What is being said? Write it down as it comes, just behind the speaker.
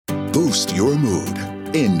Boost your mood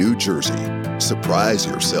in New Jersey. Surprise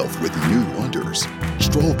yourself with new wonders.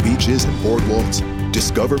 Stroll beaches and boardwalks.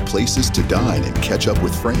 Discover places to dine and catch up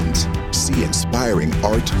with friends. See inspiring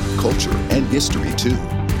art, culture, and history too.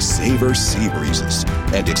 Savor sea breezes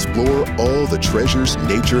and explore all the treasures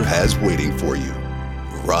nature has waiting for you.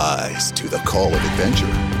 Rise to the call of adventure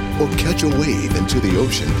or catch a wave into the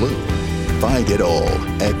ocean blue. Find it all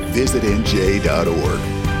at visitnj.org.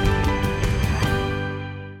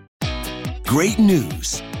 Great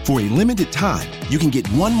news! For a limited time, you can get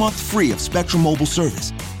 1 month free of Spectrum Mobile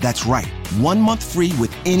service. That's right, 1 month free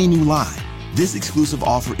with any new line. This exclusive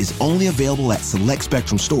offer is only available at select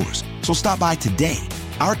Spectrum stores, so stop by today.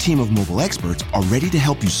 Our team of mobile experts are ready to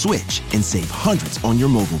help you switch and save hundreds on your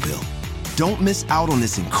mobile bill. Don't miss out on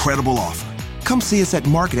this incredible offer. Come see us at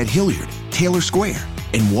Market at Hilliard, Taylor Square,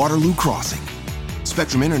 and Waterloo Crossing.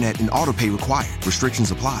 Spectrum Internet and autopay required.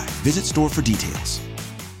 Restrictions apply. Visit store for details.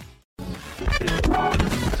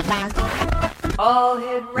 All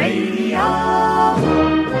Hit Radio.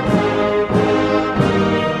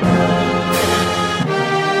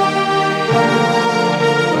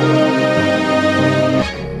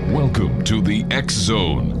 Welcome to the X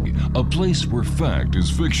Zone, a place where fact is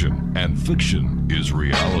fiction and fiction is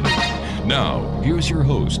reality. Now, here's your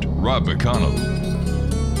host, Rob McConnell.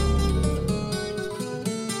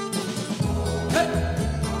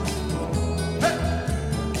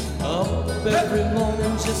 Every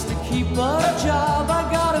morning just to keep a job,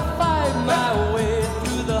 I gotta find my way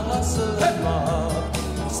through the hustle and mob.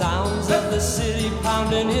 Sounds of the city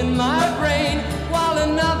pounding in my brain while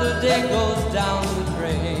another day goes down the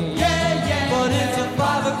drain. But it's a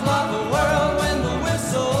 5 o'clock world when the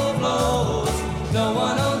whistle blows. No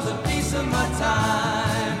one owns a piece of my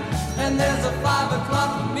time, and there's a 5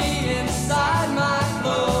 o'clock for me inside my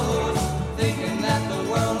clothes, thinking that the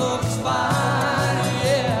world looks fine.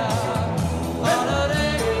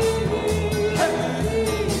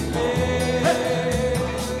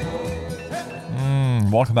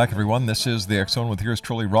 Welcome back, everyone. This is the X Zone with yours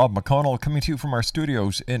truly, Rob McConnell, coming to you from our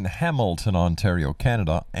studios in Hamilton, Ontario,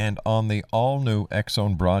 Canada, and on the all-new X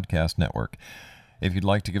Zone Broadcast Network. If you'd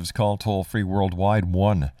like to give us a call toll-free worldwide,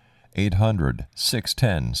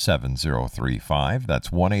 1-800-610-7035. That's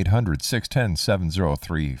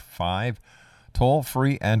 1-800-610-7035.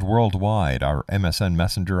 Toll-free and worldwide. Our MSN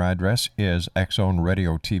Messenger address is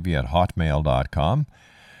xzoneradiotv@hotmail.com.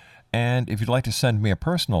 And if you'd like to send me a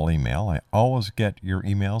personal email, I always get your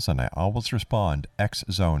emails and I always respond,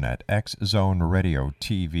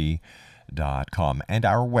 xzone@xzoneradiotv.com, and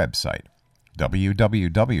our website,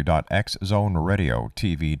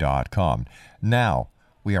 www.xzoneradiotv.com. Now,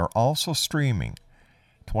 we are also streaming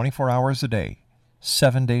 24 hours a day,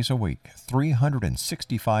 7 days a week,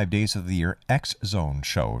 365 days of the year, X Zone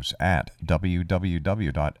shows at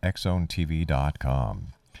www.xzonetv.com.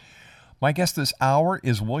 My guest this hour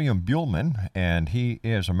is William BUHLMAN, and he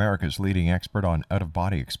is America's leading expert on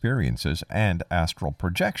out-of-body experiences and astral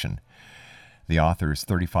projection. The author's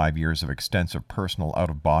 35 years of extensive personal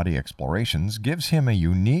out-of-body explorations gives him a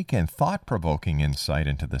unique and thought-provoking insight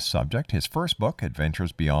into this subject. His first book,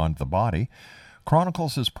 Adventures Beyond the Body,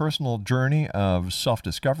 chronicles his personal journey of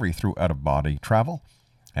self-discovery through out-of-body travel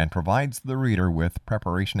and provides the reader with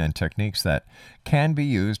preparation and techniques that can be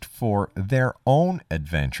used for their own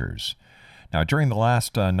adventures. Now, during the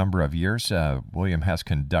last number of years, William has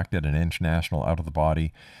conducted an international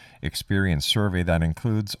out-of-the-body experience survey that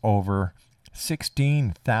includes over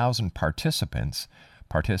 16,000 participants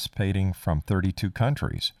participating from 32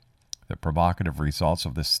 countries. The provocative results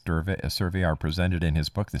of this survey are presented in his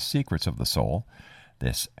book, The Secrets of the Soul.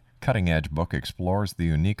 This cutting-edge book explores the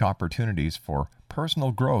unique opportunities for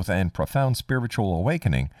personal growth and profound spiritual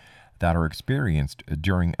awakening that are experienced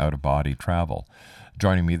during out-of-body travel.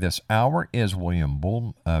 Joining me this hour is William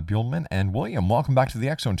BUHLMAN. And William, welcome back to the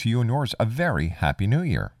X Zone. To you and yours, a very happy New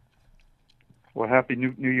Year. Well, happy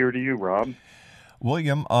New Year to you, Rob.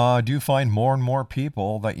 William, do you find more and more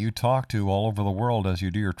people that you talk to all over the world as you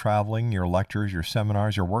do your traveling, your lectures, your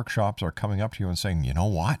seminars, your workshops are coming up to you and saying, you know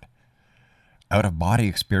what? Out-of-body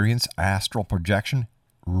experience, astral projection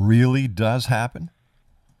really does happen?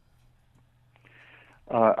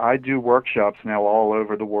 I do workshops now all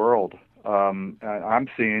over the world. I'm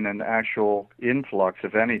seeing an actual influx,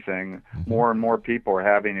 if anything. More and more people are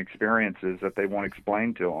having experiences that they won't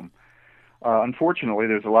explain to them. Unfortunately,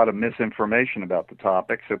 there's a lot of misinformation about the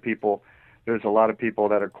topic, so there's a lot of people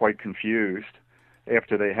that are quite confused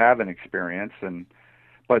after they have an experience.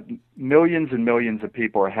 But millions and millions of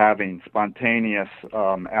people are having spontaneous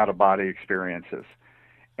out-of-body experiences.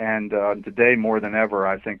 And today, more than ever,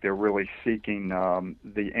 I think they're really seeking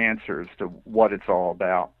the answers to what it's all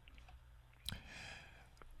about.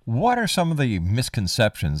 What are some of the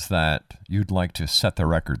misconceptions that you'd like to set the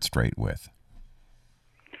record straight with?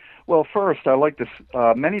 Well, first, I like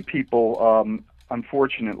to. Many people,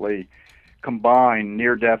 unfortunately, combine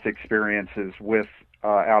near-death experiences with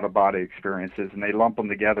out-of-body experiences, and they lump them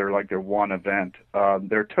together like they're one event.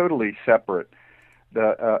 They're totally separate.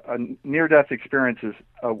 The near-death experiences,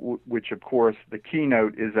 which of course the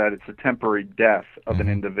keynote is that it's a temporary death of an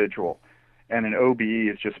individual, and an OBE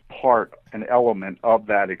is just an element of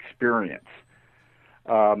that experience.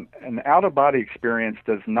 An out-of-body experience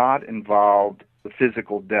does not involve the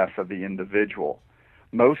physical death of the individual.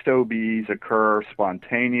 Most OBEs occur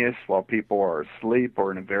spontaneous while people are asleep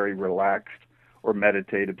or in a very relaxed or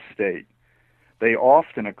meditative state. They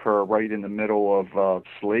often occur right in the middle of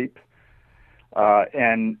sleep,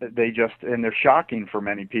 and they're shocking for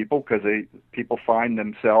many people because people find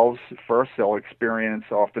themselves, first they'll experience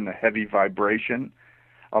often a heavy vibration,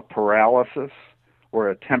 a paralysis, or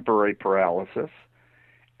a temporary paralysis,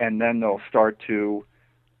 and then they'll start to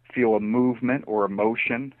feel a movement or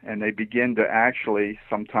emotion, and they begin to actually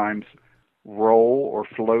sometimes roll or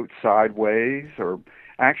float sideways, or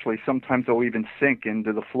actually sometimes they'll even sink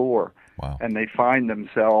into the floor. Wow. And they find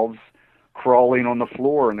themselves crawling on the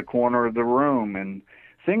floor in the corner of the room, and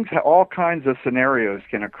all kinds of scenarios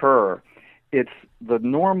can occur. It's the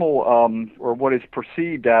normal, or what is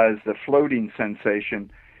perceived as the floating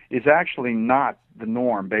sensation, is actually not the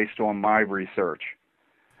norm based on my research.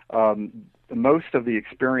 Most of the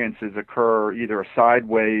experiences occur either a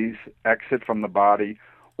sideways exit from the body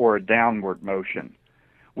or a downward motion,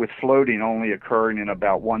 with floating only occurring in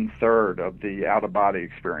about 1/3 of the out-of-body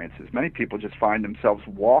experiences. Many people just find themselves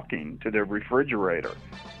walking to their refrigerator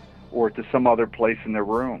or to some other place in their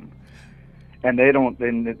room, and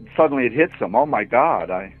then suddenly it hits them, oh my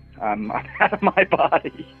God, I'm out of my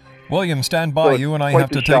body. William, stand by. So you and I quite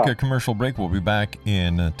have to the take shock. a commercial break. We'll be back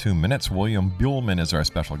in 2 minutes. William BUHLMAN is our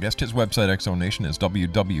special guest. His website, Exonation, is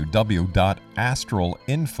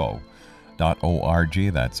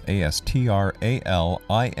www.astralinfo.org. That's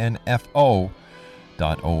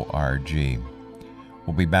ASTRALINFO.org.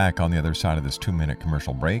 We'll be back on the other side of this 2-minute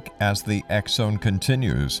commercial break as the X Zone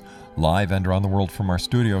continues, live and around the world from our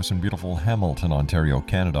studios in beautiful Hamilton, Ontario,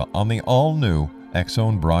 Canada, on the all-new X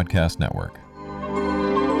Zone Broadcast Network.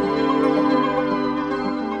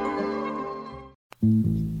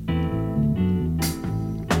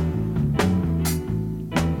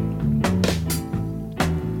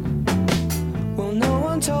 Well, no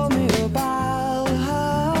one told me about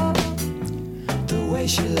her, the way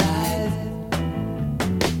she lied.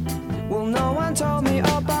 Well, no one told me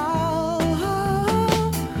about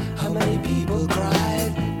her, how many people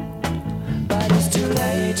cried. But it's too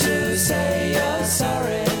late to say you're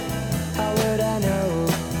sorry. How would I know?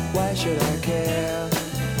 Why should I care?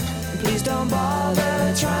 Please don't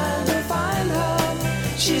bother trying to find her.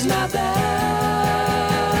 She's not there.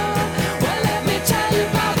 Well, let me tell you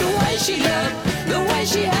about the way she looked, the way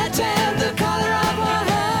she had tan, the color of her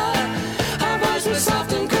hair. Her voice was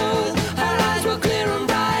soft and cool, her eyes were clear and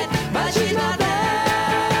bright, but she's not there.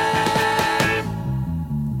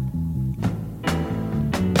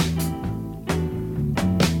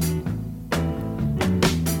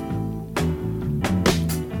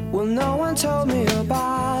 Well, no one told me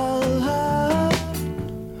about her.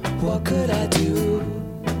 What could I do?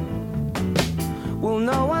 Well,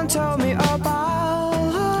 no one told me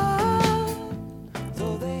about her,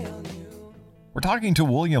 though they all knew. We're talking to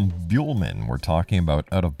William BUHLMAN. We're talking about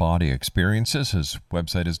out-of-body experiences. His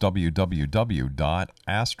website is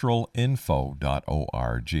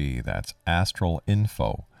www.astralinfo.org. That's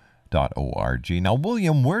astralinfo.org. Now,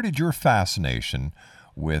 William, where did your fascination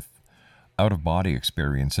with out-of-body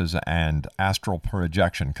experiences and astral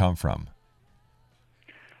projection come from?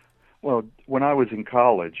 Well, when I was in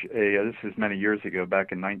college, this is many years ago,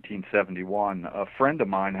 back in 1971, a friend of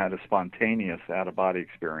mine had a spontaneous out-of-body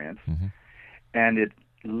experience, and it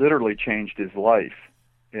literally changed his life.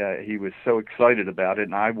 He was so excited about it,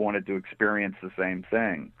 and I wanted to experience the same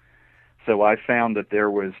thing. So I found that there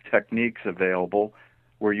was techniques available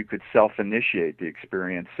where you could self-initiate the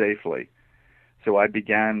experience safely. So I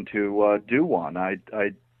began to do one. I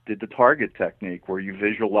did the target technique, where you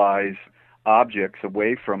visualize objects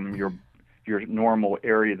away from your normal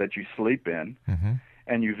area that you sleep in,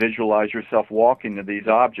 and you visualize yourself walking to these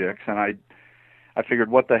objects. And I figured,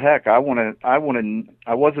 what the heck? I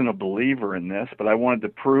wasn't a believer in this, but I wanted to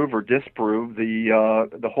prove or disprove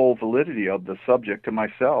the whole validity of the subject to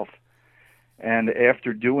myself. And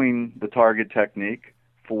after doing the target technique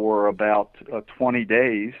for about 20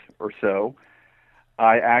 days or so,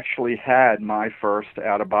 I actually had my first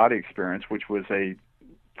out-of-body experience, which was a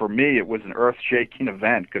for me, it was an earth-shaking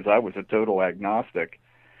event because I was a total agnostic.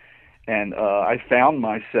 And I found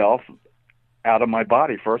myself out of my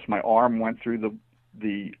body. First, my arm went through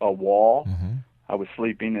the wall. Mm-hmm. I was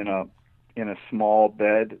sleeping in a small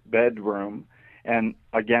bedroom, and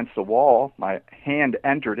against the wall, my hand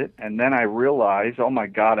entered it, and then I realized, oh my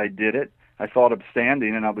God, I did it. I thought of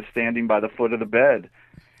standing, and I was standing by the foot of the bed,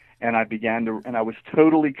 and I was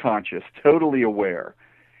totally conscious, totally aware,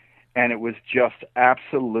 and it was just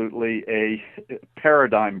absolutely a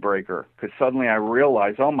paradigm breaker, because suddenly I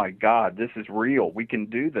realized, oh my God, this is real. We can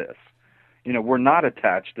do this. You know, we're not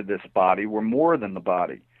attached to this body. We're more than the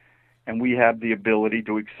body. And we have the ability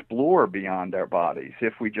to explore beyond our bodies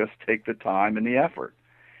if we just take the time and the effort.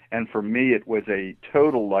 And for me, it was a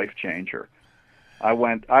total life changer. I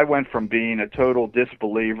went from being a total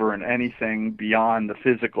disbeliever in anything beyond the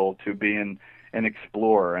physical to being an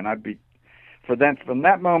explorer. And from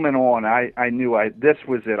that moment on, I knew this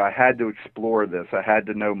was it. I had to explore this. I had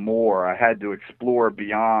to know more. I had to explore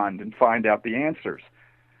beyond and find out the answers,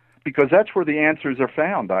 because that's where the answers are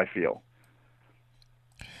found, I feel.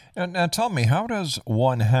 Now tell me, how does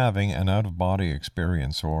one having an out-of-body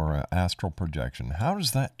experience or astral projection, how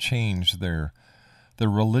does that change their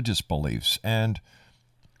religious beliefs? And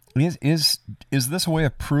is this a way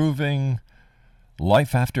of proving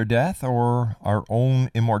life after death or our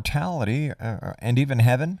own immortality and even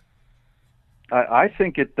heaven? I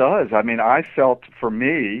think it does. I mean, I felt, for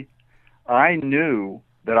me, I knew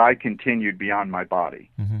that I continued beyond my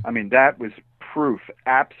body. Mm-hmm. I mean, that was proof,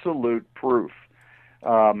 absolute proof.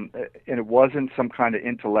 And it wasn't some kind of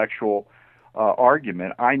intellectual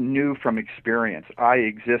argument. I knew from experience. I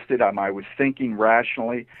existed. I was thinking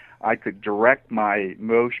rationally. I could direct my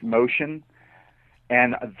motion.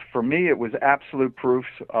 And for me, it was absolute proof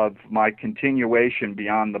of my continuation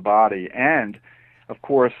beyond the body. And, of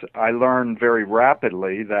course, I learned very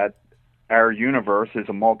rapidly that our universe is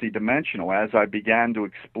a multidimensional. As I began to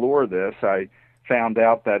explore this, I found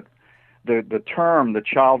out that the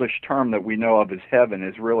childish term that we know of as heaven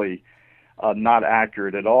is really not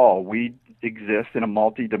accurate at all. We exist in a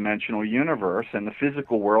multidimensional universe, and the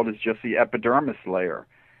physical world is just the epidermis layer.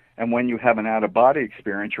 And when you have an out-of-body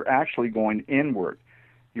experience, you're actually going inward.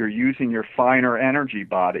 You're using your finer energy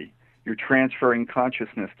body. You're transferring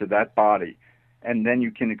consciousness to that body, and then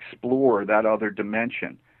you can explore that other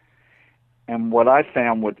dimension. And what I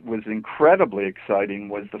found was incredibly exciting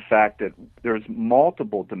was the fact that there's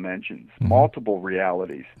multiple dimensions, mm-hmm. multiple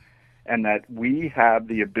realities, and that we have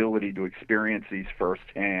the ability to experience these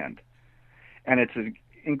firsthand. And it's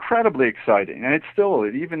incredibly exciting. And it's still,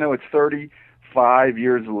 even though it's 35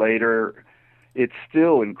 years later, it's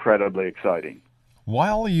still incredibly exciting.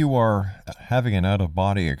 While you are having an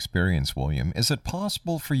out-of-body experience, William, is it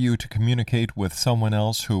possible for you to communicate with someone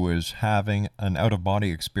else who is having an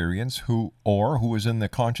out-of-body experience who is in the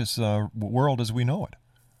conscious world as we know it?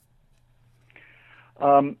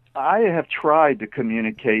 I have tried to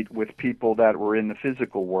communicate with people that were in the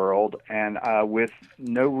physical world, and with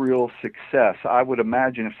no real success. I would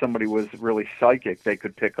imagine if somebody was really psychic, they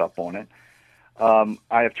could pick up on it.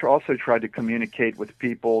 I have also tried to communicate with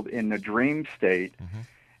people in the dream state, mm-hmm.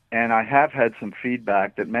 and I have had some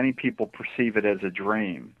feedback that many people perceive it as a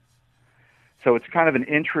dream. So it's kind of an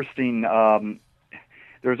interesting,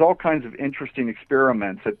 there's all kinds of interesting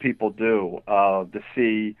experiments that people do to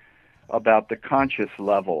see about the conscious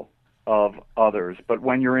level of others. But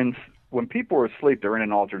when people are asleep, they're in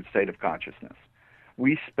an altered state of consciousness.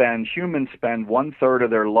 Humans spend 1/3 of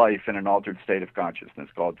their life in an altered state of consciousness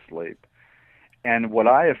called sleep. And what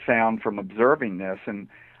I have found from observing this, and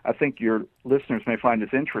I think your listeners may find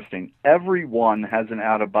this interesting, everyone has an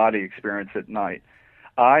out-of-body experience at night.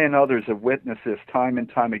 I and others have witnessed this time and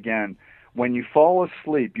time again. When you fall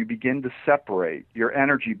asleep, you begin to separate. Your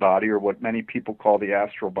energy body, or what many people call the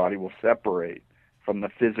astral body, will separate from the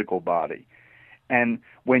physical body. And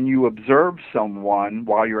when you observe someone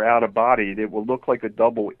while you're out of body, it will look like a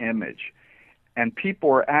double image. And people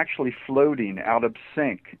are actually floating out of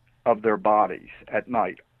sync of their bodies at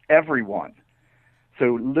night. Everyone.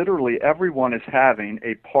 So literally everyone is having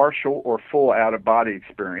a partial or full out-of-body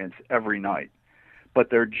experience every night.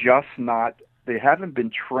 But they're just not, they haven't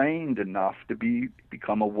been trained enough to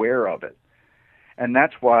become aware of it. And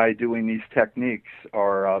that's why doing these techniques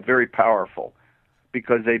are very powerful,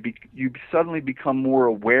 because you suddenly become more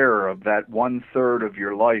aware of that 1/3 of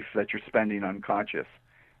your life that you're spending unconscious.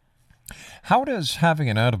 How does having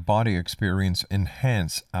an out-of-body experience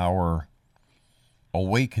enhance our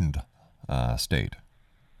awakened state?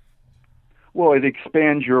 Well, it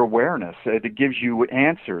expands your awareness. It gives you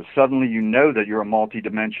answers. Suddenly you know that you're a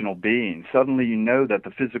multidimensional being. Suddenly you know that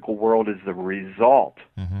the physical world is the result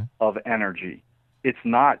of energy.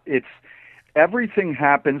 Everything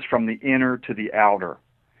happens from the inner to the outer.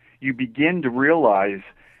 You begin to realize,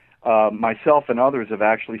 myself and others have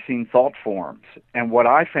actually seen thought forms. And what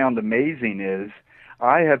I found amazing is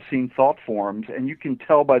I have seen thought forms, and you can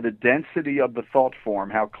tell by the density of the thought form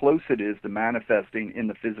how close it is to manifesting in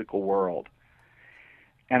the physical world.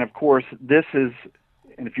 And of course,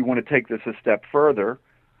 and if you want to take this a step further,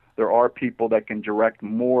 there are people that can direct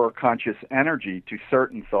more conscious energy to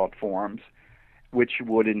certain thought forms, which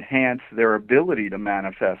would enhance their ability to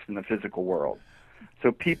manifest in the physical world.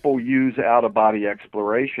 So people use out-of-body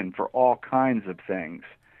exploration for all kinds of things,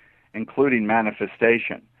 including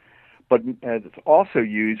manifestation. But it's also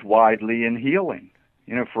used widely in healing.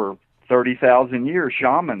 For 30,000 years,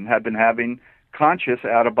 shamans have been having conscious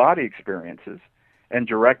out-of-body experiences and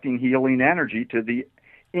directing healing energy to the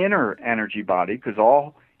inner energy body, because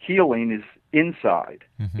all healing is inside.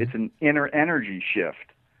 It's an inner energy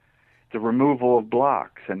shift, the removal of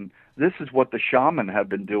blocks. And this is what the shaman have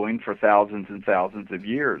been doing for thousands and thousands of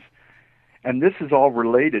years. And this is all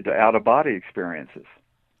related to out-of-body experiences.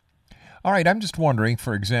 All right, I'm just wondering,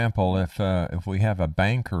 for example, if we have a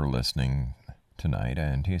banker listening tonight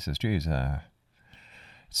and he says, geez,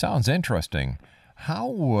 sounds interesting. How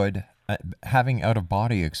would having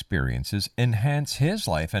out-of-body experiences enhance his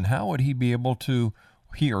life, and how would he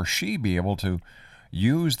or she be able to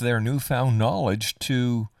use their newfound knowledge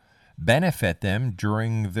to benefit them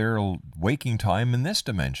during their waking time in this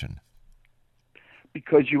dimension?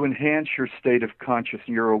 Because you enhance your state of consciousness.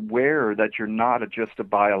 You're aware that you're not just a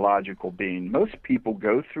biological being. Most people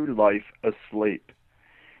go through life asleep.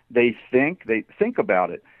 They think about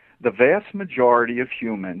it. The vast majority of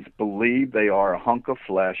humans believe they are a hunk of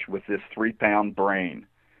flesh with this 3-pound brain,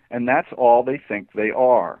 and that's all they think they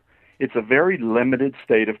are. It's a very limited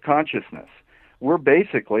state of consciousness.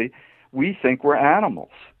 We think we're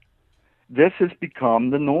animals. This has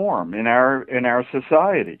become the norm in our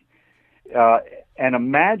society. And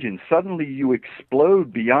imagine suddenly you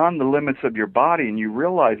explode beyond the limits of your body and you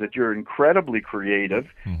realize that you're incredibly creative.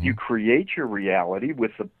 You create your reality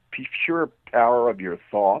with the pure power of your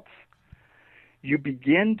thoughts. You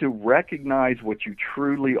begin to recognize what you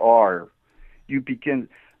truly are.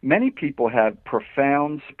 Many people have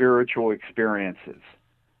profound spiritual experiences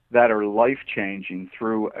that are life-changing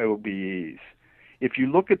through OBEs. If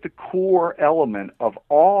you look at the core element of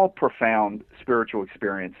all profound spiritual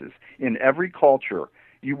experiences in every culture,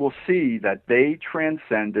 you will see that they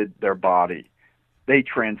transcended their body. They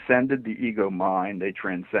transcended the ego mind. They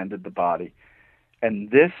transcended the body.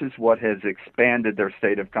 And this is what has expanded their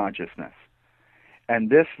state of consciousness.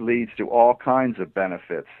 And this leads to all kinds of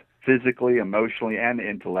benefits, physically, emotionally, and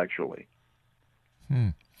intellectually.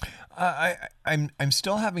 I'm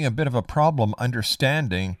still having a bit of a problem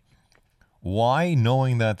understanding why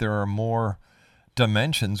knowing that there are more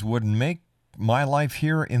dimensions would make my life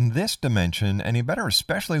here in this dimension any better,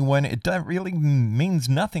 especially when it really means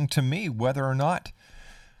nothing to me whether or not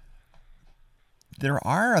there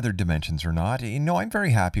are other dimensions or not. I'm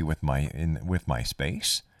very happy with my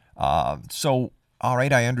space. So, all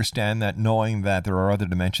right, I understand that knowing that there are other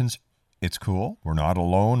dimensions, it's cool. We're not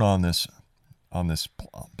alone on this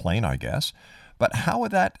plane, I guess. But how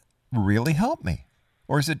would that really help me?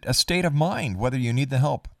 Or is it a state of mind, whether you need the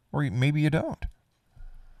help or maybe you don't?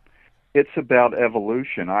 It's about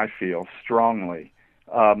evolution, I feel strongly.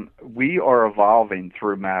 We are evolving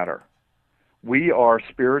through matter. We are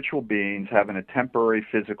spiritual beings having a temporary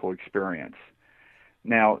physical experience.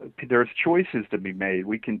 Now, there's choices to be made.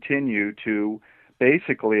 We continue to,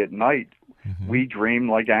 basically at night, we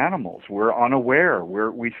dream like animals. We're unaware.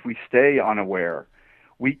 We stay unaware.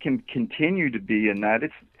 We can continue to be in that.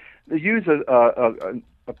 Use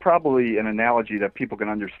probably an analogy that people can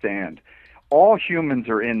understand. All humans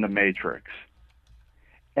are in the matrix,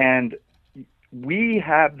 and we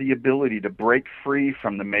have the ability to break free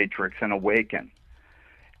from the matrix and awaken.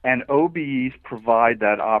 And OBEs provide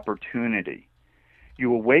that opportunity.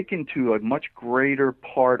 You awaken to a much greater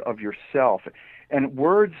part of yourself. And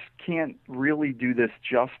words can't really do this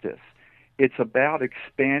justice. It's about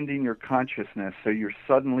expanding your consciousness so you're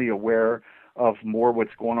suddenly aware of more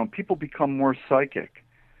what's going on. People become more psychic.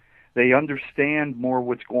 They understand more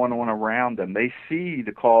what's going on around them. They see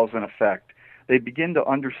the cause and effect. They begin to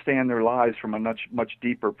understand their lives from a much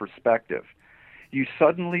deeper perspective. You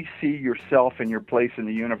suddenly see yourself and your place in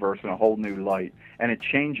the universe in a whole new light, and it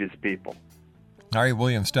changes people. All right,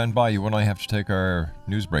 William, stand by. You and I have to take our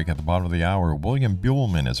news break at the bottom of the hour. William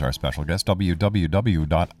BUHLMAN is our special guest,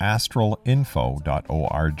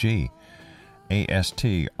 www.astralinfo.org.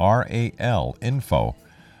 ASTRAL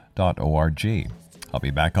info.org. I'll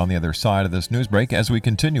be back on the other side of this news break as we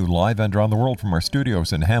continue live and around the world from our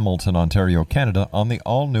studios in Hamilton, Ontario, Canada on the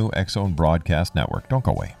all-new X-Zone Broadcast Network. Don't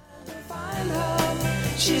go away.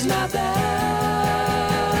 She's not there.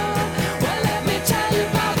 Well, let me tell you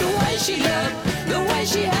about the way she looked, the way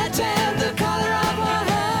she had tan, the color of her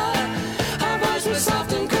hair. Her voice was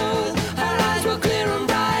soft and cool, her eyes were clear and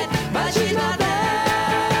bright, but she's not there.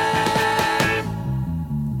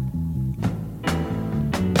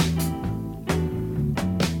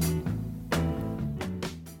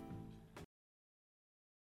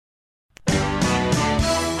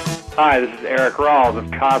 Hi, this is Eric Rawls of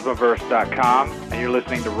Cosmoverse.com, and you're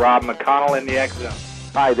listening to Rob McConnell in the X-Zone.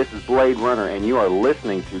 Hi, this is Blade Runner, and you are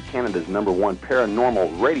listening to Canada's #1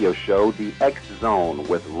 paranormal radio show, The X-Zone,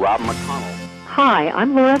 with Rob McConnell. Hi,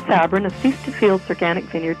 I'm Laura Sabrin of Feast to Fields Organic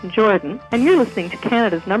Vineyards in Jordan, and you're listening to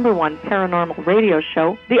Canada's #1 paranormal radio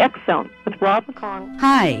show, The X-Zone, with Rob McConnell.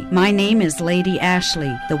 Hi, my name is Lady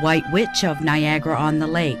Ashley, the White Witch of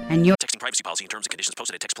Niagara-on-the-Lake, and you're... Texting privacy policy and terms and conditions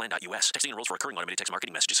posted at textplan.us. Texting enrolls for recurring automated text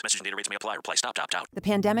marketing messages. Message and data rates may apply. Reply stop, opt out. The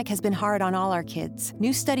pandemic has been hard on all our kids.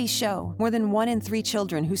 New studies show more than 1 in 3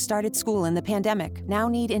 children who started school in the pandemic now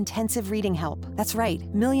need intensive reading help. That's right.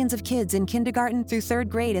 Millions of kids in kindergarten through 3rd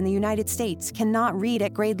grade in the United States cannot read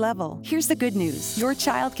at grade level. Here's the good news. Your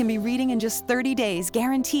child can be reading in just 30 days,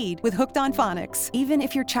 guaranteed, with Hooked on Phonics. Even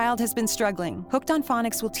if your child has been struggling, Hooked on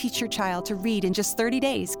Phonics will teach your child to read in just 30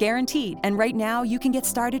 days, guaranteed. And right now, you can get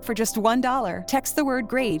started for just $1. Text the word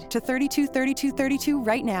GRADE to 323232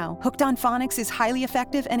 right now. Hooked on Phonics is highly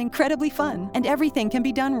effective and incredibly fun, and everything can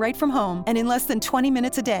be done right from home and in less than 20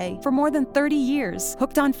 minutes a day. For more than 30 years,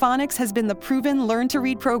 Hooked on Phonics has been the proven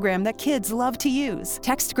learn-to-read program that kids love to use.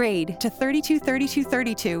 Text GRADE to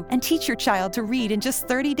 323232 and teach your child to read in just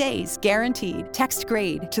 30 days, guaranteed. Text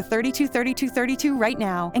GRADE to 323232 right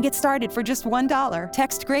now and get started for just $1.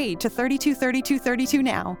 Text GRADE to 323232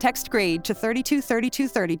 now. Text GRADE to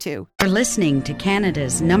 323232. You're listening to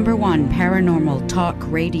Canada's #1 paranormal talk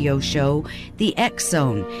radio show, The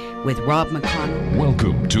X-Zone, with Rob McConnell.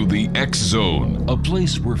 Welcome to the X-Zone, a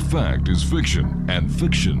place where fact is fiction and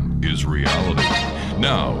fiction is reality.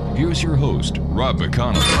 Now, here's your host, Rob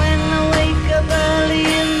McConnell. When I wake up early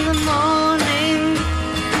in the morning,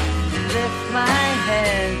 lift my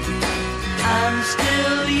head, I'm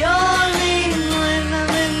still yawning when I'm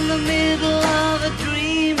in the middle of a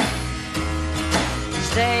dream.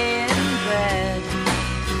 Stay in bed,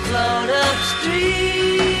 float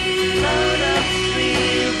upstream,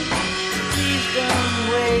 please don't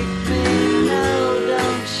wake me, no,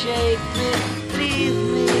 don't shake me, leave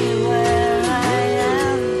me where I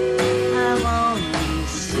am, I'm only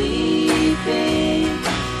sleeping.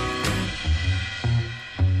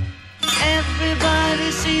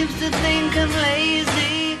 Everybody seems to think I'm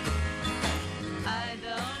lazy, I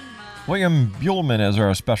don't mind. William BUHLMAN is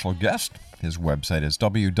our special guest. His website is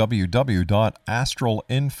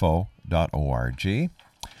www.astralinfo.org.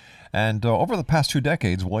 And over the past 2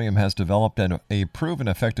 decades, William has developed a proven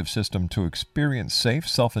effective system to experience safe,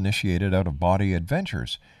 self-initiated out-of-body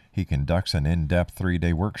adventures. He conducts an in-depth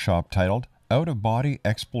 3-day workshop titled Out-of-Body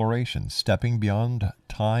Exploration, Stepping Beyond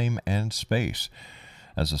Time and Space.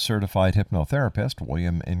 As a certified hypnotherapist,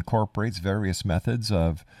 William incorporates various methods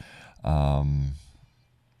of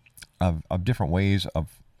different ways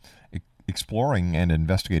of exploring and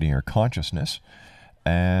investigating our consciousness,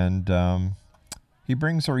 and he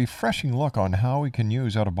brings a refreshing look on how we can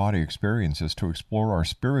use out-of-body experiences to explore our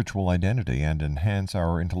spiritual identity and enhance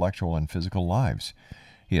our intellectual and physical lives.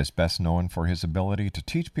 He is best known for his ability to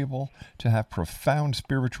teach people to have profound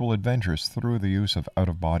spiritual adventures through the use of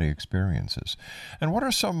out-of-body experiences. And what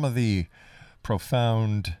are some of the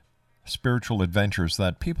profound spiritual adventures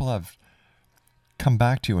that people have come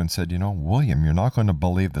back to you and said, you know, William, you're not going to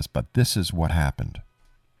believe this, but this is what happened?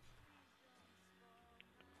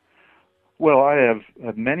 Well, I have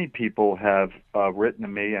many people have written to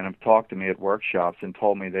me and have talked to me at workshops and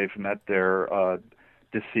told me they've met their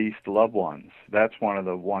deceased loved ones. That's one of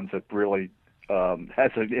the ones that really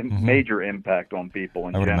has a major impact on people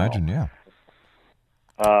in general. I would imagine, yeah.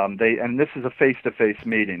 And this is a face-to-face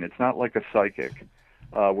meeting. It's not like a psychic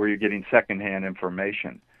where you're getting secondhand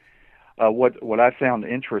information. What I found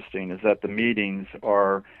interesting is that the meetings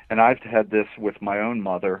are, and I've had this with my own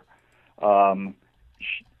mother.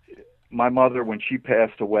 My mother, when she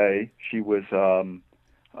passed away, she was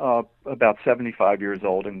about 75 years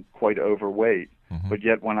old and quite overweight. But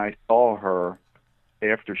yet when I saw her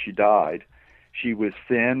after she died, She was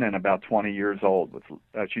thin and about 20 years old.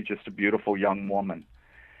 She's just a beautiful young woman.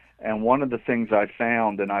 And one of the things I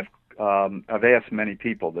found, and I've asked many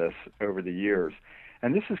people this over the years,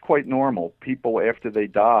 and this is quite normal. People, after they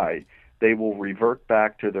die, they will revert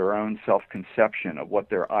back to their own self-conception of what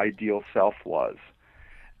their ideal self was.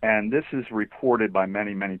 And this is reported by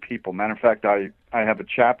many, many people. Matter of fact, I have a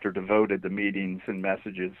chapter devoted to meetings and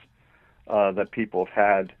messages that people have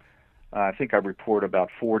had. I think I report about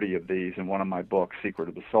 40 of these in one of my books, Secret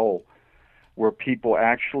of the Soul, where people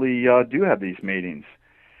actually do have these meetings.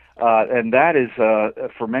 And that is,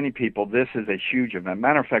 for many people, this is a huge event.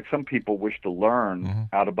 Matter of fact, some people wish to learn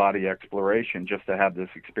out-of-body exploration just to have this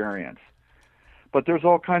experience. But there's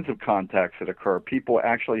all kinds of contacts that occur. People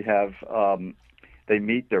actually have, they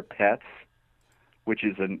meet their pets, which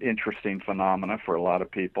is an interesting phenomena for a lot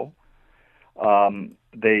of people.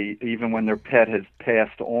 They, even when their pet has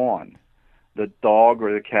passed on, the dog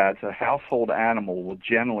or the cat, a household animal, will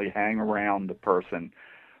generally hang around the person.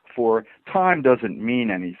 For time doesn't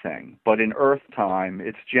mean anything, but in Earth time,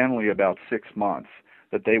 it's generally about 6 months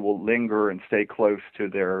that they will linger and stay close to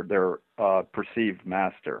their perceived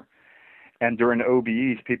master. And during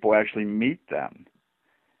OBEs, people actually meet them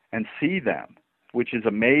and see them, which is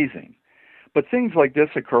amazing. But things like this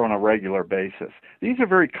occur on a regular basis. These are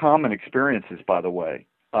very common experiences, by the way,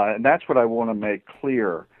 and that's what I want to make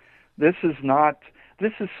clear. This is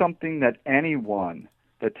something that anyone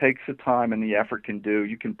that takes the time and the effort can do.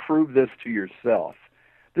 You can prove this to yourself.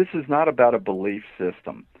 This is not about a belief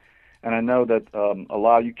system. And I know that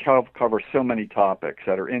you cover so many topics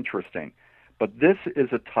that are interesting, but this is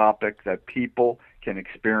a topic that people can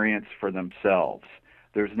experience for themselves.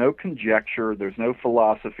 There's no conjecture, there's no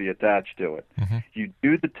philosophy attached to it. You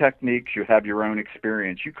do the techniques, you have your own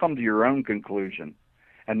experience, you come to your own conclusion,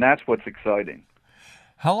 and that's what's exciting.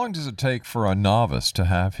 How long does it take for a novice to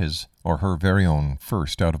have his or her very own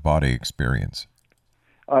first out-of-body experience?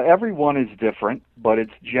 Everyone is different, but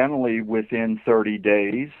it's generally within 30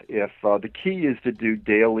 days. If the key is to do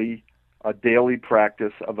a daily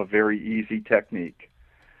practice of a very easy technique.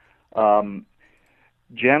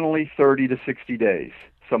 Generally 30 to 60 days,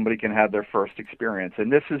 somebody can have their first experience.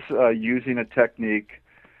 And this is using a technique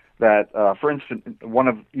that, for instance,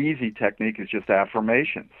 easy technique is just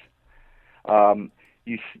affirmations.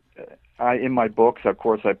 In my books, of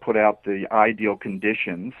course, I put out the ideal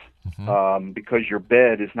conditions because your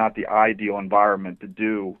bed is not the ideal environment to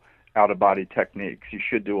do out-of-body techniques. You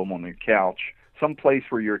should do them on the couch, someplace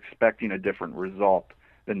where you're expecting a different result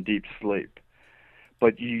than deep sleep.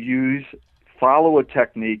 But you follow a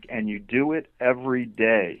technique and you do it every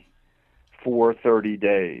day for 30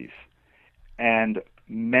 days. And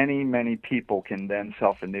many, many people can then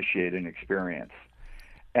self-initiate an experience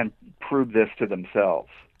and prove this to themselves.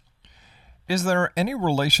 Is there any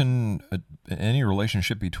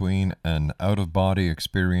relationship between an out-of-body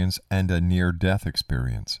experience and a near-death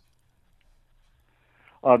experience?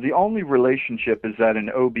 The only relationship is that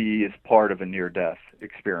an OBE is part of a near-death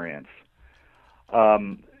experience.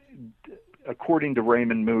 According to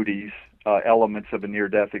Raymond Moody's elements of a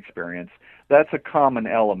near-death experience, that's a common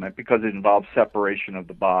element because it involves separation of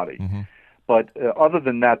the body. But other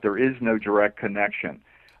than that, there is no direct connection.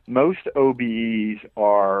 Most OBEs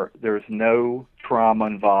there's no trauma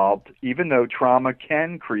involved, even though trauma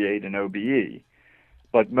can create an OBE.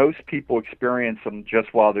 But most people experience them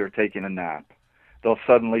just while they're taking a nap. They'll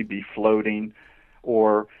suddenly be floating.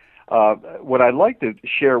 Or what I'd like to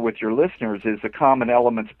share with your listeners is the common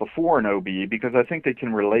elements before an OBE, because I think they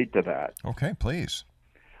can relate to that. Okay, please.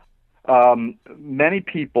 Many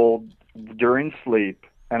people during sleep,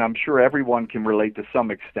 and I'm sure everyone can relate to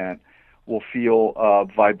some extent, will feel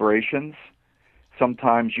vibrations.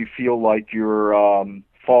 Sometimes you feel like you're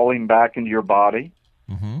falling back into your body,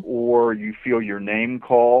 or you feel your name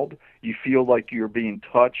called. You feel like you're being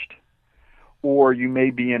touched, or you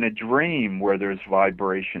may be in a dream where there's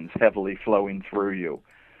vibrations heavily flowing through you,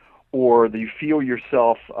 or you feel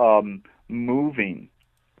yourself moving,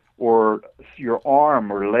 or your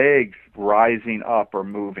arm or leg rising up or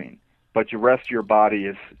moving, but the rest of your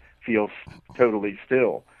body feels totally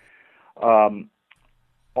still.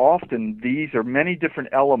 Often these are many different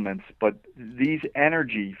elements, but these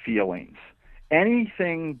energy feelings,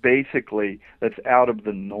 anything basically that's out of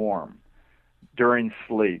the norm during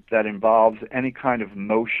sleep that involves any kind of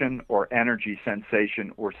motion or energy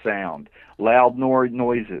sensation or sound, loud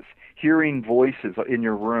noises, hearing voices in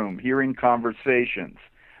your room, hearing conversations,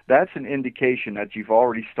 that's an indication that you've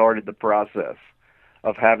already started the process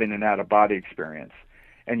of having an out-of-body experience.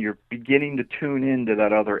 And you're beginning to tune into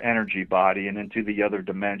that other energy body and into the other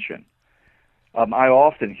dimension. I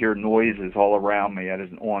often hear noises all around me at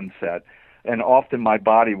an onset. and often my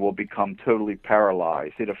body will become totally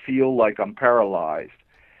paralyzed. It'll feel like I'm paralyzed,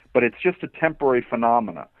 but it's just a temporary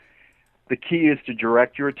phenomena. The key is to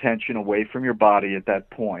direct your attention away from your body at that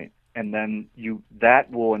point, and then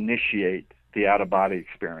that will initiate the out-of-body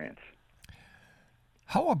experience.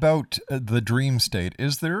 How about the dream state?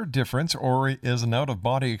 Is there a difference, or is an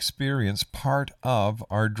out-of-body experience part of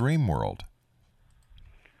our dream world?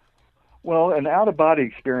 Well, an out-of-body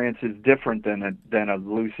experience is different than a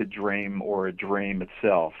lucid dream or a dream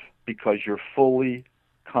itself, because you're fully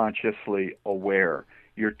consciously aware.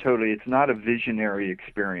 It's not a visionary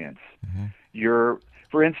experience. Mm-hmm.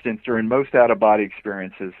 For instance, during most out-of-body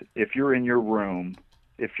experiences, if you're in your room,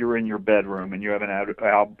 if you're in your bedroom and you have an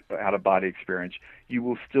out-of-body experience, you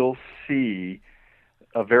will still see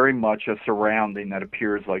very much a surrounding that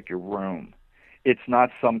appears like your room. It's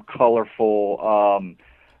not some colorful,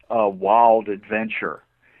 wild adventure.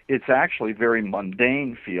 It's actually very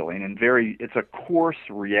mundane feeling, and it's a coarse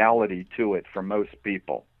reality to it for most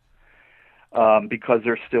people, because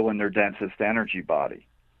they're still in their densest energy body.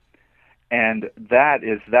 And that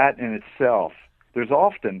in itself. There's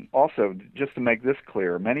often, also, just to make this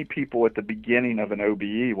clear, many people at the beginning of an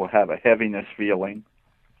OBE will have a heaviness feeling.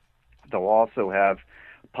 They'll also have,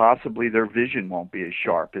 possibly their vision won't be as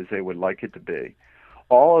sharp as they would like it to be.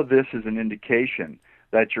 All of this is an indication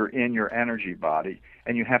that you're in your energy body,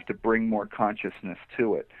 and you have to bring more consciousness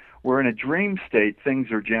to it. Where in a dream state,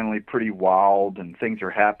 things are generally pretty wild, and things are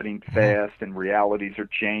happening fast, and realities are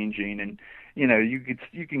changing, and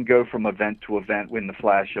you can go from event to event in the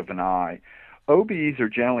flash of an eye. OBEs are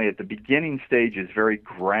generally at the beginning stages very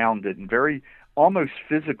grounded and very almost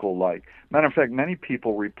physical-like. Matter of fact, many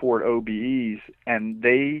people report OBEs and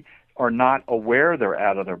they are not aware they're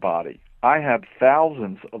out of their body. I have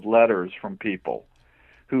thousands of letters from people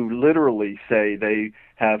who literally say they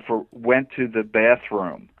went to the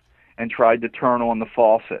bathroom and tried to turn on the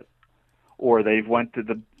faucet, or they've went to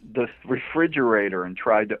the refrigerator and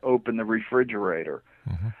tried to open the refrigerator.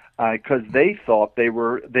 Mm-hmm. Because they thought they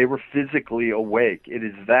were physically awake. It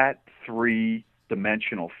is that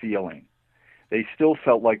three-dimensional feeling. They still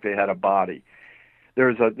felt like they had a body.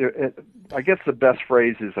 I guess the best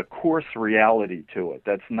phrase is a coarse reality to it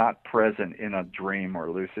that's not present in a dream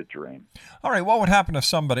or lucid dream. All right, what would happen if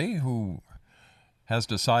somebody who has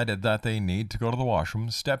decided that they need to go to the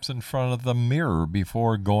washroom steps in front of the mirror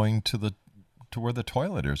before going to where the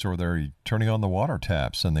toilet is, or they're turning on the water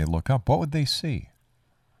taps and they look up? What would they see?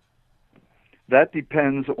 That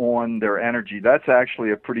depends on their energy. That's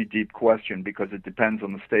actually a pretty deep question, because it depends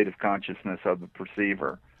on the state of consciousness of the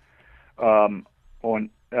perceiver. So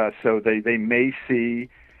they may see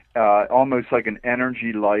almost like an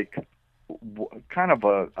energy-like, kind of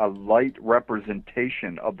a light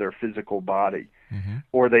representation of their physical body, mm-hmm.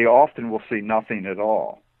 or they often will see nothing at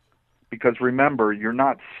all. Because remember, you're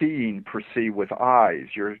not perceive with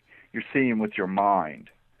eyes. You're seeing with your mind.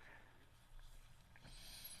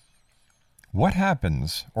 What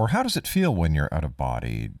happens, or how does it feel when you're out of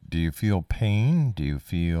body? Do you feel pain? Do you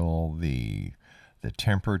feel the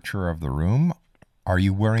temperature of the room? Are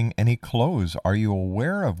you wearing any clothes? Are you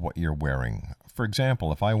aware of what you're wearing? For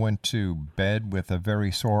example, if I went to bed with a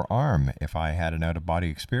very sore arm, if I had an out-of-body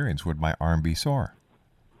experience, would my arm be sore?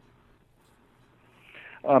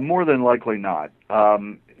 More than likely not.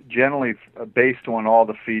 Generally, based on all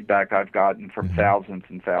the feedback I've gotten from mm-hmm. thousands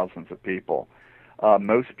and thousands of people,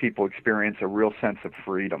 most people experience a real sense of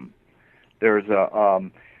freedom. There's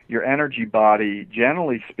your energy body,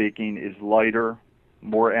 generally speaking, is lighter,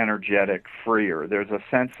 more energetic, freer. There's a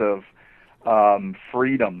sense of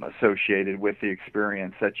freedom associated with the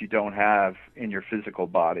experience that you don't have in your physical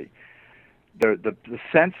body. The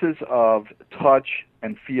senses of touch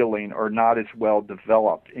and feeling are not as well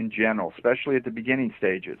developed in general, especially at the beginning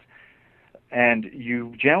stages. And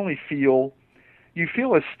you generally feel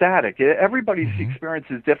ecstatic. Everybody's mm-hmm. experience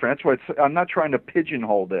is different. That's why I'm not trying to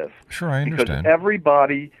pigeonhole this. Sure, I understand. Because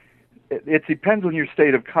everybody, it depends on your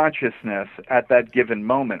state of consciousness at that given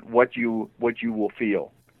moment, what you will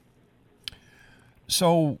feel.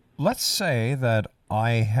 So let's say that I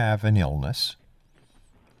have an illness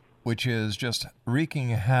which is just wreaking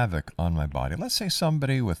havoc on my body. Let's say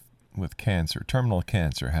somebody with cancer, terminal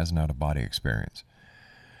cancer, has an out-of-body experience.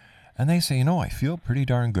 And they say, I feel pretty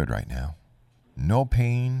darn good right now. No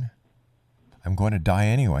pain. I'm going to die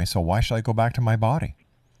anyway, so why should I go back to my body?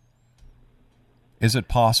 Is it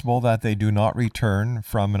possible that they do not return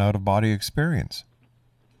from an out-of-body experience?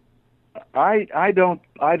 I don't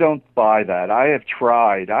buy that. I have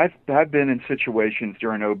tried. I've been in situations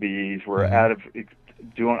during OBEs where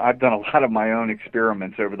mm-hmm. I've done a lot of my own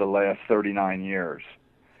experiments over the last 39 years.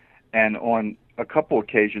 And on a couple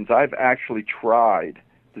occasions, I've actually tried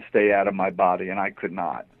to stay out of my body, and I could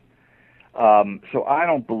not. So I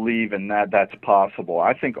don't believe in that that's possible.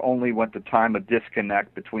 I think only when the time of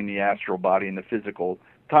disconnect between the astral body and the physical,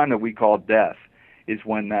 time that we call death, is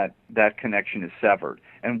when that connection is severed.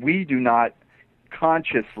 And we do not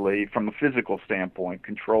consciously, from a physical standpoint,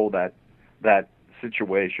 control that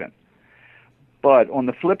situation. But on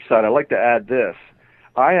the flip side, I'd like to add this.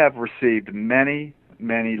 I have received many,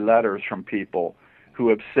 many letters from people who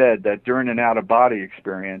have said that during an out-of-body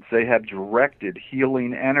experience, they have directed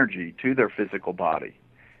healing energy to their physical body,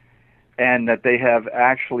 and that they have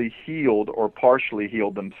actually healed or partially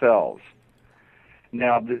healed themselves.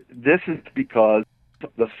 Now, this is because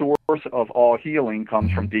the source of all healing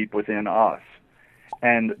comes from deep within us,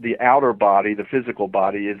 and the outer body, the physical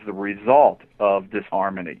body, is the result of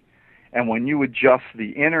disharmony. And when you adjust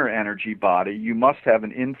the inner energy body, you must have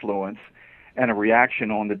an influence and a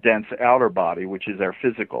reaction on the dense outer body, which is our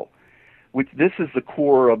physical. This is the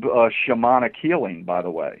core of shamanic healing, by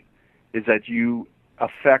the way, is that you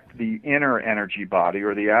affect the inner energy body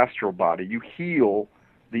or the astral body. You heal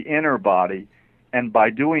the inner body, and by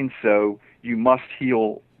doing so, you must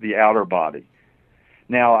heal the outer body.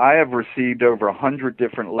 Now, I have received over 100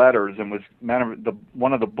 different letters, and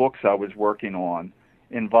one of the books I was working on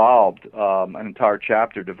involved an entire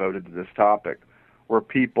chapter devoted to this topic, where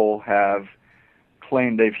people have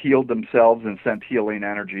claimed they've healed themselves and sent healing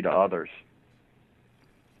energy to others.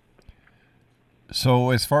 So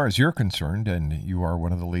as far as you're concerned, and you are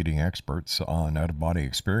one of the leading experts on out-of-body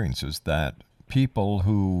experiences, that people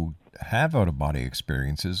who have out-of-body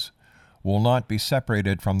experiences will not be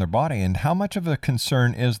separated from their body. And how much of a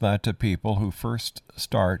concern is that to people who first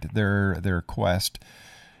start their quest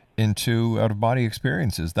into out-of-body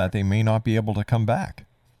experiences, that they may not be able to come back?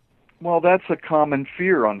 Well, that's a common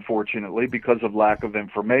fear, unfortunately, because of lack of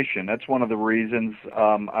information. That's one of the reasons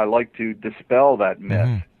I like to dispel that myth.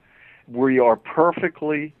 Mm-hmm. We are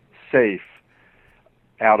perfectly safe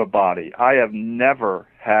out of body. I have never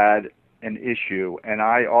had an issue, and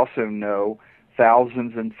I also know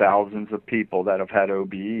thousands and thousands of people that have had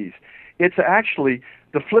OBEs. It's actually,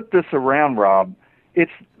 to flip this around, Rob,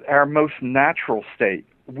 it's our most natural state.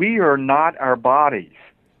 We are not our bodies.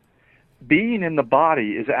 Being in the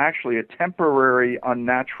body is actually a temporary,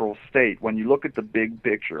 unnatural state when you look at the big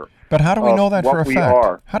picture. But how do we know that for a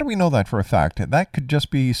fact? How do we know that for a fact? That could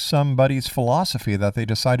just be somebody's philosophy that they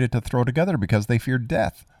decided to throw together because they feared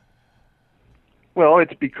death. Well,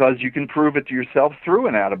 it's because you can prove it to yourself through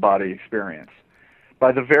an out-of-body experience.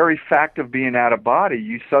 By the very fact of being out of body,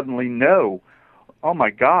 you suddenly know, oh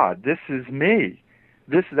my God, this is me.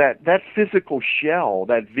 That physical shell,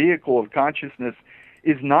 that vehicle of consciousness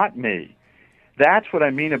is not me. That's what I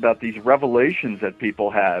mean about these revelations that people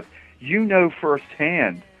have. You know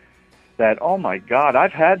firsthand that, oh my God,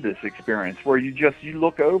 I've had this experience where you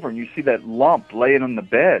look over and you see that lump laying on the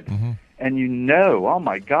bed, mm-hmm. and you know, oh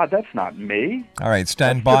my God, that's not me. All right,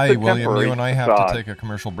 stand by, William. You and I have to take a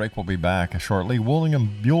commercial break. We'll be back shortly.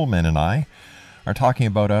 William BUHLMAN and I are talking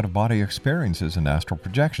about out-of-body experiences and astral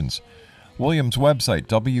projections. William's website,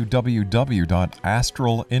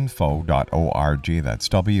 www.astralinfo.org. That's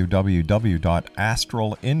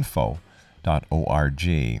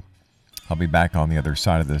www.astralinfo.org. I'll be back on the other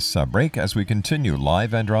side of this break as we continue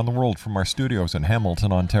live and around the world from our studios in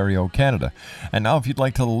Hamilton, Ontario, Canada. And now if you'd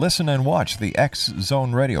like to listen and watch the X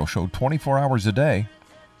Zone Radio Show 24 hours a day,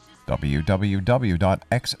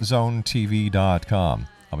 www.xzonetv.com.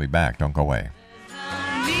 I'll be back. Don't go away.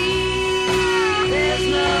 There's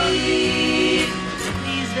no need,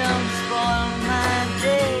 please don't spoil my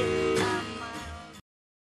day.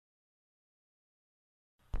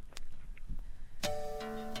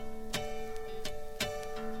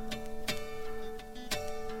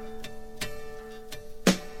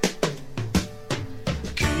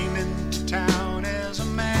 Came into town as a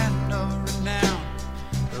man of renown,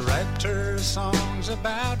 a writer of songs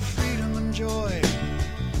about freedom and joy.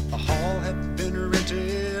 The hall had been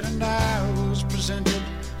rented and I was presented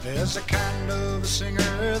as a kind of a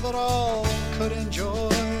singer that all could enjoy.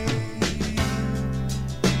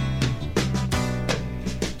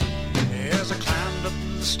 As I climbed up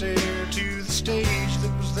the stair to the stage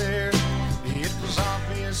that was there, it was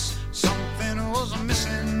obvious something was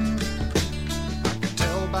missing. I could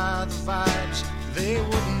tell by the vibes they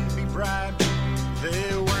wouldn't be bribed,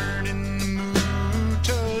 they weren't in the mood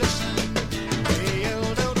to listen.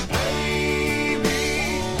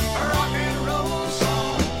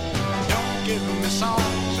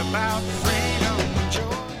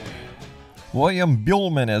 William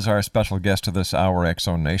BUHLMAN is our special guest of this hour, X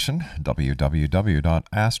Zone Nation.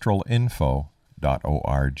 www.astralinfo.org.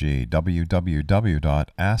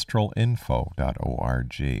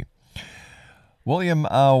 www.astralinfo.org. William,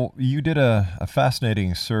 you did a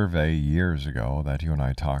fascinating survey years ago that you and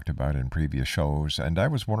I talked about in previous shows, and I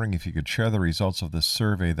was wondering if you could share the results of the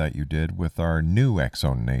survey that you did with our new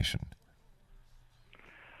X-Zone Nation.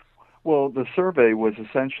 Well, the survey was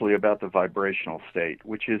essentially about the vibrational state,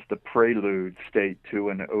 which is the prelude state to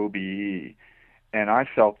an OBE. And I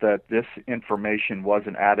felt that this information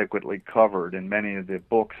wasn't adequately covered in many of the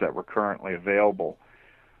books that were currently available.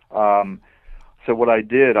 So what I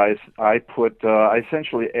did, I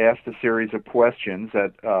essentially asked a series of questions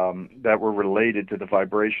that were related to the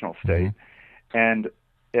vibrational state, and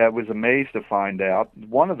I was amazed to find out.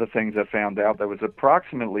 One of the things I found out, that was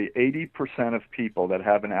approximately 80% of people that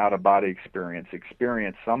have an out-of-body experience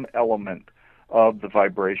some element of the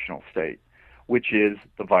vibrational state, which is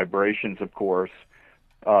the vibrations, of course,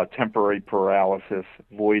 temporary paralysis,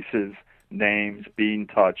 voices, names, being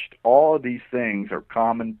touched. All of these things are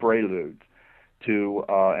common preludes to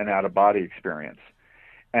an out-of-body experience.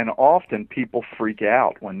 And often people freak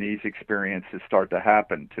out when these experiences start to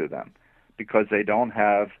happen to them because they don't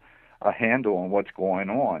have a handle on what's going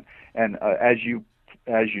on. And as you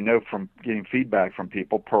know from getting feedback from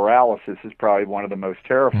people, paralysis is probably one of the most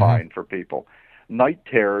terrifying for people. Night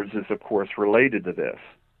terrors is, of course, related to this.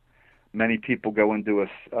 Many people go into a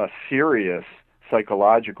serious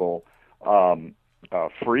psychological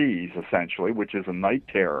freeze, essentially, which is a night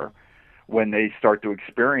terror, when they start to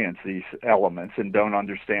experience these elements and don't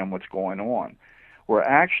understand what's going on. Where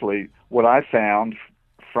actually, what I found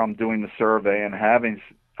from doing the survey and having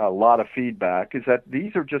a lot of feedback is that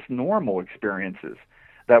these are just normal experiences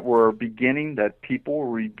that people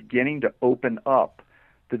were beginning to open up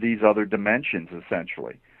to these other dimensions,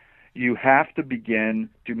 essentially. You have to begin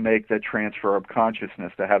to make that transfer of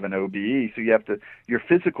consciousness to have an OBE. So your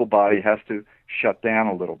physical body has to shut down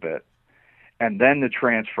a little bit. And then the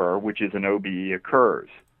transfer, which is an OBE, occurs.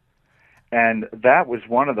 And that was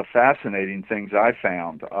one of the fascinating things I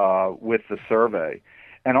found with the survey.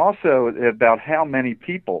 And also about how many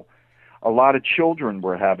people, a lot of children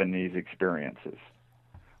were having these experiences,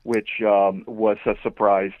 which was a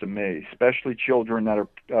surprise to me, especially children that are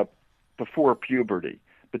before puberty,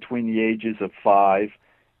 between the ages of 5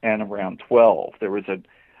 and around 12. There was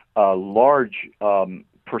a large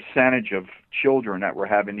percentage of children that were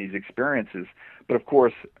having these experiences, but of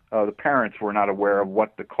course the parents were not aware of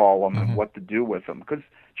what to call them and what to do with them, because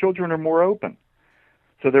children are more open.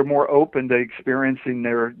 So they're more open to experiencing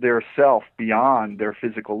their self beyond their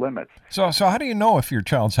physical limits. So how do you know if your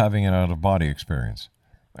child's having an out-of-body experience?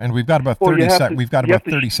 And we've got about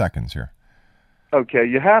 30 seconds here. Okay,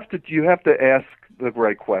 you have to ask the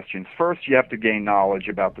right questions. First, you have to gain knowledge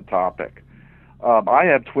about the topic. I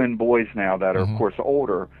have twin boys now that are, of course,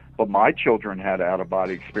 older, but my children had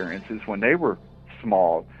out-of-body experiences when they were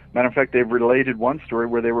small. Matter of fact, they've related one story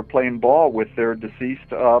where they were playing ball with their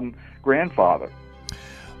deceased grandfather.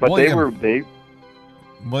 But William,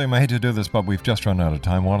 I hate to do this, but we've just run out of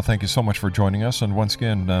time. I want to thank you so much for joining us. And once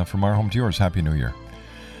again, from our home to yours, Happy New Year.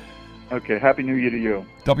 Okay, Happy New Year to you.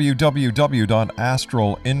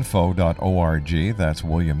 www.astralinfo.org. That's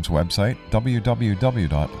William's website.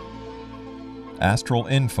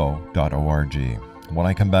 www.astralinfo.org. When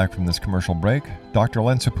I come back from this commercial break, Dr.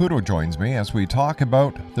 Len Saputo joins me as we talk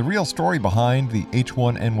about the real story behind the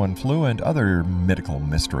H1N1 flu and other medical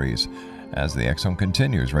mysteries, as the X-Zone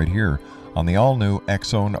continues right here on the all-new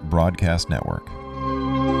X-Zone Broadcast Network.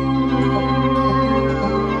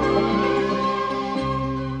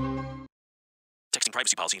 Texting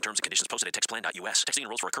privacy policy and terms and conditions posted at textplan.us. Texting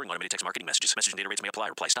enrolls for recurring automated text marketing messages. Message and data rates may apply.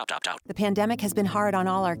 Reply stop to opt out. The pandemic has been hard on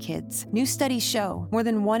all our kids. New studies show more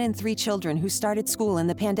than 1 in 3 children who started school in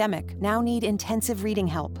the pandemic now need intensive reading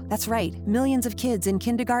help. That's right. Millions of kids in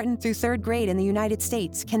kindergarten through 3rd grade in the United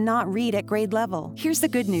States cannot read at grade level. Here's the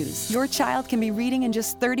good news. Your child can be reading in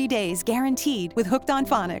just 30 days, guaranteed, with Hooked on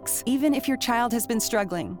Phonics. Even if your child has been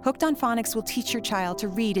struggling, Hooked on Phonics will teach your child to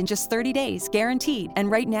read in just 30 days, guaranteed.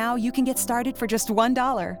 And right now, you can get started for just $1.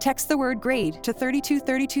 Text the word GRADE to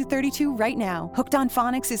 323232 right now. Hooked on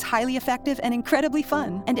Phonics is highly effective and incredibly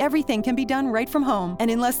fun, and everything can be done right from home and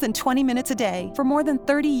in less than 20 minutes a day. For more than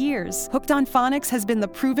 30 years, Hooked on Phonics has been the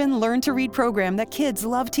proven learn-to-read program that kids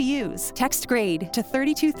love to use. Text GRADE to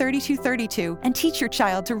 323232 and teach your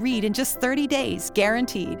child to read in just 30 days,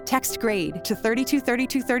 guaranteed. Text GRADE to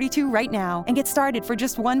 323232 right now and get started for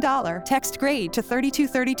just $1. Text GRADE to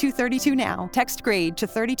 323232 now. Text GRADE to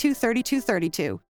 323232.